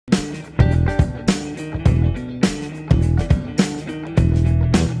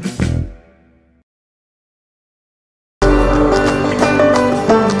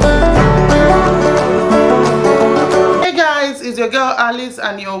your girl Alice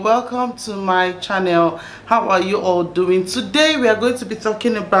and you're welcome to my channel. How are you all doing? Today we are going to be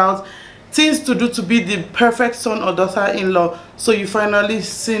talking about things to do to be the perfect son or daughter-in-law. So you finally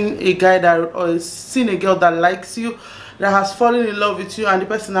seen a guy that, or seen a girl that likes you, that has fallen in love with you, and the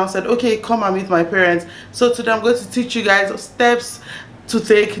person now said, okay, come and meet my parents. So today I'm going to teach you guys steps to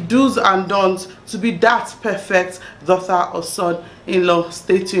take, do's and don'ts to be that perfect daughter or son-in-law.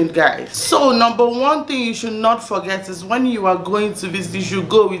 Stay tuned, guys. So number one thing you should not forget is when you are going to visit, you should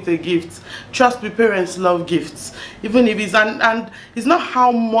go with a gift. Trust me, parents love gifts, even if it's and it's not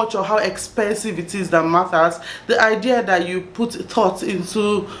how much or how expensive it is that matters. The idea that you put thought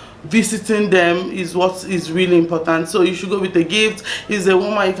into visiting them is what is really important. So you should go with a gift. If a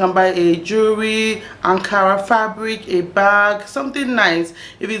woman, you can buy a jewelry, Ankara fabric, a bag, something nice.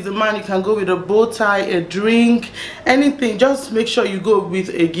 If it's a man, you can go with a bow tie, a drink, anything. Just make sure you go with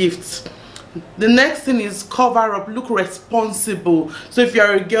a gift. The next thing is cover up, look responsible. So if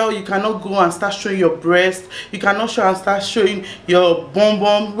you're a girl, you cannot go and start showing your breast, you cannot show and start showing your bum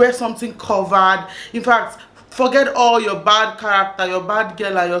bum. Wear something covered. In fact, forget all your bad character, your bad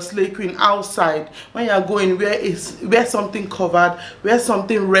girl and your slay queen outside. When you are going, wear something covered, wear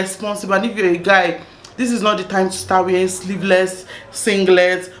something responsible. And if you're a guy, this is not the time to start wearing sleeveless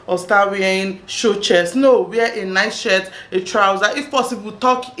singlets or start wearing show chest. No, wear a nice shirt, a trouser, if possible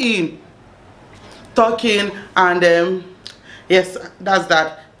tuck in, and yes, that's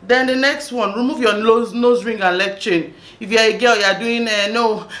that. Then the next one, remove your nose ring and leg chain. If you're a girl, you're doing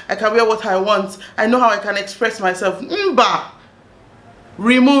no, I can wear what I want, I know how I can express myself,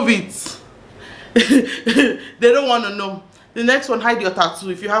 remove it. They don't want to know. The next one, hide your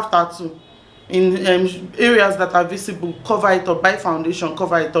tattoo. If you have tattoo in areas that are visible, cover it up. Buy foundation,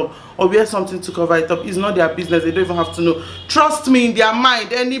 cover it up, or wear something to cover it up. It's not their business. They don't even have to know. Trust me, in their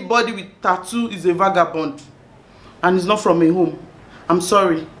mind, anybody with tattoo is a vagabond and it's not from a home. I'm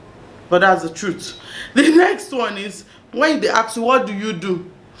sorry, but that's the truth. The next one is when they ask you, what do you do?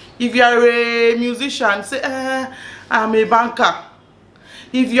 If you are a musician, say, I'm a banker.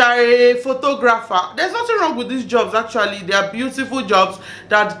 If you are a photographer, there's nothing wrong with these jobs. Actually, they are beautiful jobs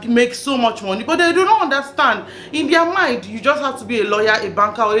that make so much money, but they do not understand. In their mind, you just have to be a lawyer, a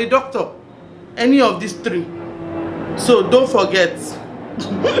banker, or a doctor. Any of these three. So don't forget.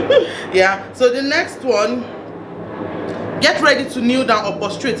 Yeah. So the next one, get ready to kneel down or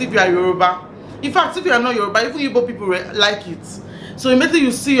prostrate if you are Yoruba. In fact, if you are not Yoruba, even Igbo people like it. So immediately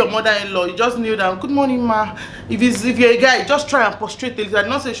you see your mother-in-law, you just kneel down. Good morning, ma. If you're a guy, just try and prostrate a little. I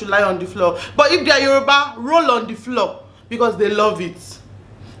not say you should lie on the floor. But if they are Yoruba, roll on the floor because they love it.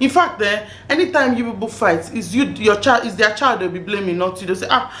 In fact, anytime you people fight, is your child, is their child they'll be blaming, not you. They'll say,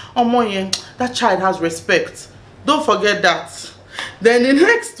 that child has respect. Don't forget that. Then the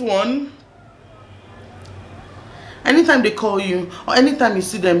next one, anytime they call you or anytime you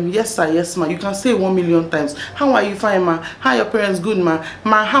see them, yes sir, yes ma, you can say 1,000,000 times, how are you, fine ma, how are your parents, good ma,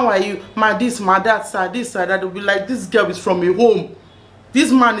 how are you, ma, this ma, that sir, this sir, that. Will be like, this girl is from a home,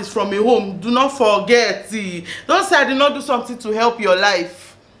 this man is from a home. Do not forget. Don't say I did not do something to help your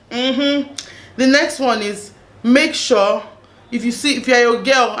life. The next one is, make sure if you're a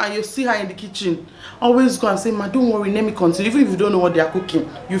girl and you see her in the kitchen, always go and say, ma, don't worry, let me continue. Even if you don't know what they are cooking,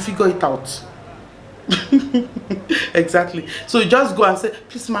 you figure it out. Exactly. So you just go and say,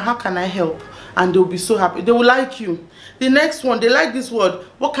 please ma, how can I help? And they'll be so happy. They will like you. The next one, they like this word,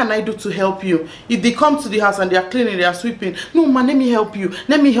 what can I do to help you? If they come to the house and they are cleaning, they are sweeping, no ma, let me help you,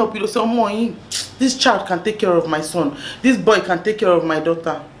 let me help you. They'll say, oh, this child can take care of my son, this boy can take care of my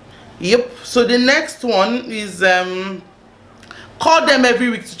daughter. Yep. So the next one is call them every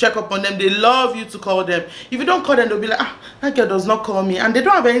week to check up on them. They love you to call them. If you don't call them, they'll be like, that girl does not call me, and they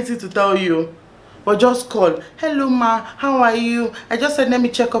don't have anything to tell you. But just call. Hello ma, how are you? I just said let me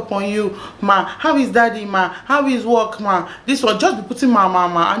check up on you, ma. How is daddy, ma? How is work, ma? This one, just be putting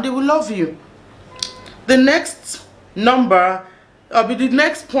ma, and they will love you. The next number, the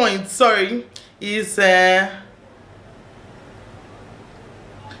next point, sorry, is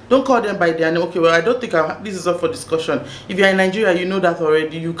don't call them by their name. Okay, well, I don't think this is up for discussion. If you're in Nigeria, you know that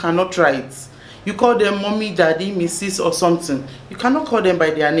already. You cannot try it. You call them mommy, daddy, Mrs. or something. You cannot call them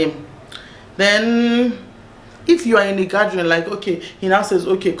by their name. Then if you are in a gathering, like, okay, he now says,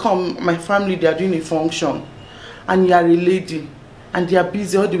 okay, come, my family, they are doing a function, and you are a lady and they are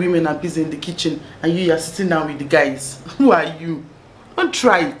busy, all the women are busy in the kitchen, and you are sitting down with the guys. Who are you? Don't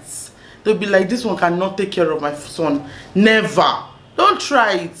try it. They'll be like, this one cannot take care of my son. Never. Don't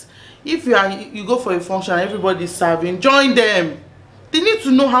try it. If you go for a function and everybody is serving, join them. They need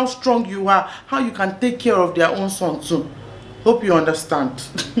to know how strong you are, how you can take care of their own son too. Hope you understand.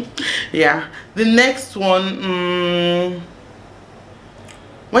 Yeah. The next one,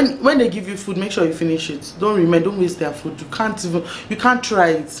 when they give you food, make sure you finish it. Don't waste their food. You can't try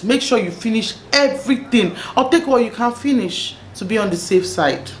it. Make sure you finish everything, or take what you can finish to be on the safe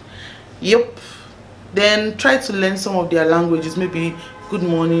side. Yep. Then try to learn some of their languages. Maybe good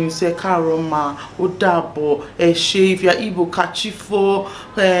morning, you say karoma, odabo, eshe. If you're Igbo, kachifo,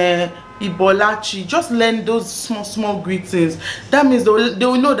 ibolachi. Just learn those small greetings. That means they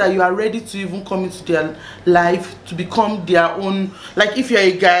will know that you are ready to even come into their life, to become their own. Like if you're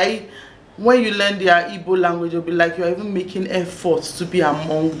a guy, when you learn their Igbo language, you'll be like you're even making efforts to be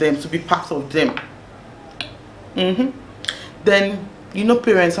among them, to be part of them. Then you know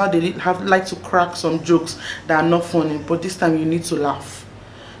parents, how they like to crack some jokes that are not funny, but this time you need to laugh.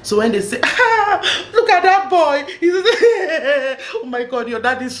 So when they say, look at that boy, oh my god, your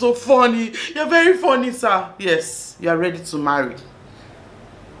dad is so funny, you're very funny, sir. Yes, you are ready to marry.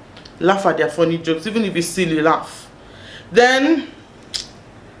 Laugh at their funny jokes, even if it's silly, laugh. Then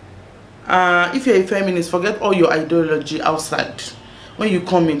if you're a feminist, forget all your ideology outside. When you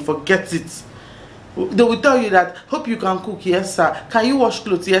come in, forget it. They will tell you that, hope you can cook, yes sir. Can you wash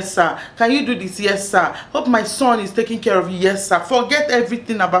clothes, yes sir. Can you do this, yes sir. Hope my son is taking care of you, yes sir. Forget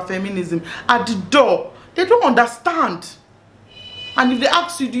everything about feminism at the door. They don't understand. And if they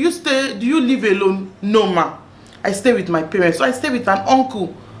ask you, do you live alone? No ma, I stay with my parents, so I stay with an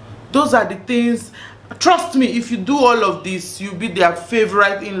uncle. Those are the things. Trust me, if you do all of this, you'll be their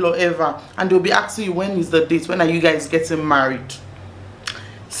favorite in-law ever, and they'll be asking you, when is the date, when are you guys getting married?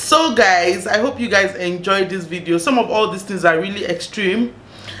 So guys, I hope you guys enjoyed this video. Some of all these things are really extreme,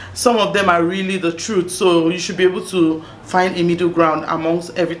 some of them are really the truth, so you should be able to find a middle ground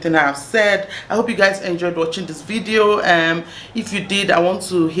amongst everything I have said. I hope you guys enjoyed watching this video. If you did, I want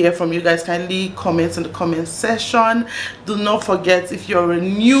to hear from you guys. Kindly comment in the comment section. Do not forget, if you're a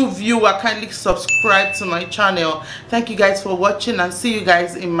new viewer, kindly subscribe to my channel. Thank you guys for watching, and see you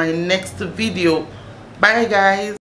guys in my next video. Bye guys.